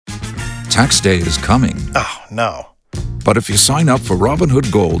Tax day is coming. Oh, no. But if you sign up for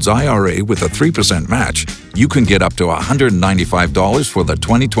Robinhood Gold's IRA with a 3% match, you can get up to $195 for the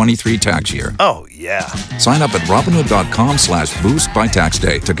 2023 tax year. Oh, yeah. Sign up at Robinhood.com/boost by tax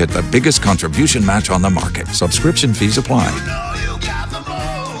day to get the biggest contribution match on the market. Subscription fees apply.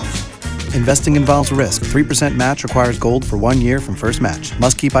 Investing involves risk. 3% match requires gold for 1 year from first match.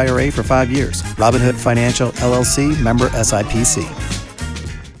 Must keep IRA for 5 years. Robinhood Financial, LLC, member SIPC.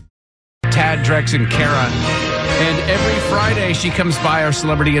 Tad, Drex, and Kara. And every Friday, she comes by, our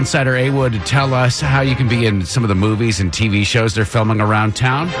celebrity insider, A. Wood, to tell us how you can be in some of the movies and TV shows they're filming around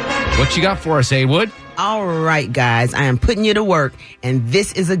town. What you got for us, A. Wood? All right, guys, I am putting you to work, and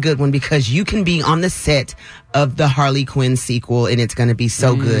this is a good one because you can be on the set of the Harley Quinn sequel, and it's going to be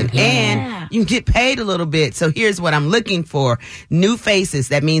so good. Yeah. And you get paid a little bit. So here's what I'm looking for. New faces.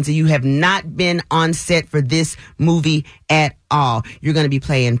 That means that you have not been on set for this movie at all. You're going to be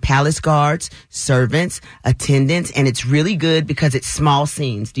playing palace guards, servants, attendants, and it's really good because it's small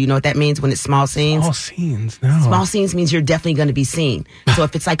scenes. Do you know what that means when it's small scenes? Small scenes, no. Small scenes means you're definitely going to be seen. So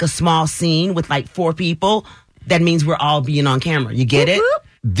if it's like a small scene with like 4 people, that means we're all being on camera. You get it?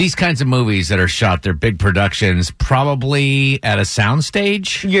 These kinds of movies that are shot, they're big productions, probably at a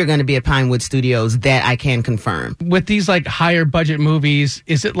soundstage. You're going to be at Pinewood Studios. That I can confirm. With these like higher budget movies,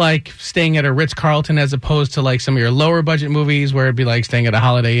 is it like staying at a Ritz-Carlton as opposed to like some of your lower budget movies where it'd be like staying at a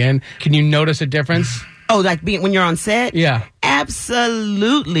Holiday Inn? Can you notice a difference? Oh, like when you're on set? Yeah.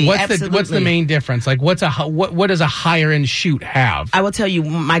 Absolutely. What's the main difference? Like what does a higher end shoot have? I will tell you,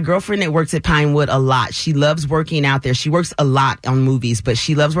 my girlfriend that works at Pinewood a lot, she loves working out there. She works a lot on movies, but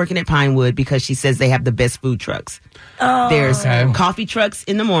she loves working at Pinewood because she says they have the best food trucks. There's coffee trucks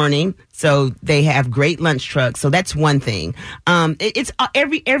in the morning, so they have great lunch trucks. So that's one thing. It's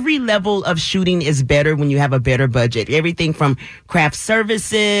every level of shooting is better when you have a better budget. Everything from craft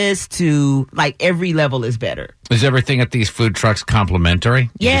services to like every level is better. Is everything at these food trucks complimentary?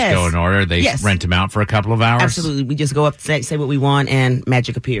 You Yes. just go in order. They Yes. rent them out for a couple of hours? Absolutely. We just go up, say what we want, and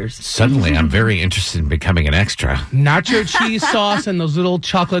magic appears. Suddenly, I'm very interested in becoming an extra. Nacho cheese sauce and those little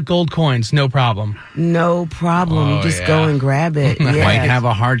chocolate gold coins, no problem. No problem. Oh, You just yeah. go and grab it. Might Yeah. have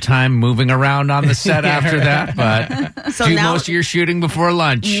a hard time moving around on the set after that, but So do now- most of your shooting before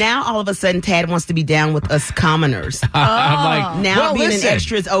lunch. Now, all of a sudden, Tad wants to be down with us commoners. I'm like, Now well, being listen. an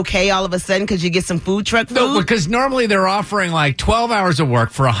extra is okay all of a sudden because you get some food truck food. No, because normally they're offering like 12 hours of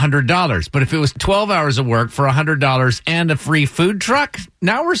work for $100. But if it was 12 hours of work for $100 and a free food truck,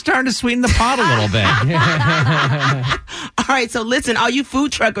 now we're starting to sweeten the pot a little bit. All right, so listen, all you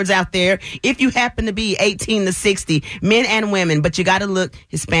food truckers out there, if you happen to be 18 to 60, men and women, but you got to look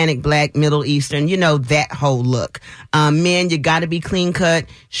Hispanic, Black, Middle Eastern, you know, that whole look. Men, you got to be clean cut,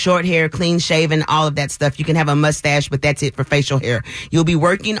 short hair, clean shaven, all of that stuff. You can have a mustache, but that's it for facial hair. You'll be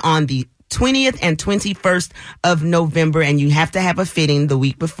working on the 20th and 21st of November, and you have to have a fitting the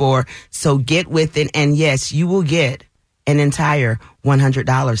week before. So get with it. And yes, you will get an entire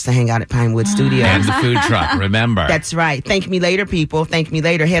 $100 to hang out at Pinewood Studios. And the food truck, remember. That's right. Thank me later, people. Thank me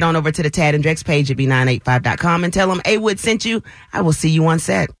later. Head on over to the Tad and Drex page at B985.com and tell them A. Wood sent you. I will see you on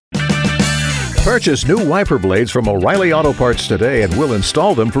set. Purchase new wiper blades from O'Reilly Auto Parts today and we'll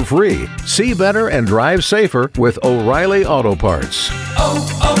install them for free. See better and drive safer with O'Reilly Auto Parts.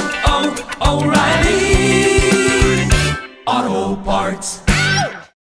 O'Reilly Auto Parts.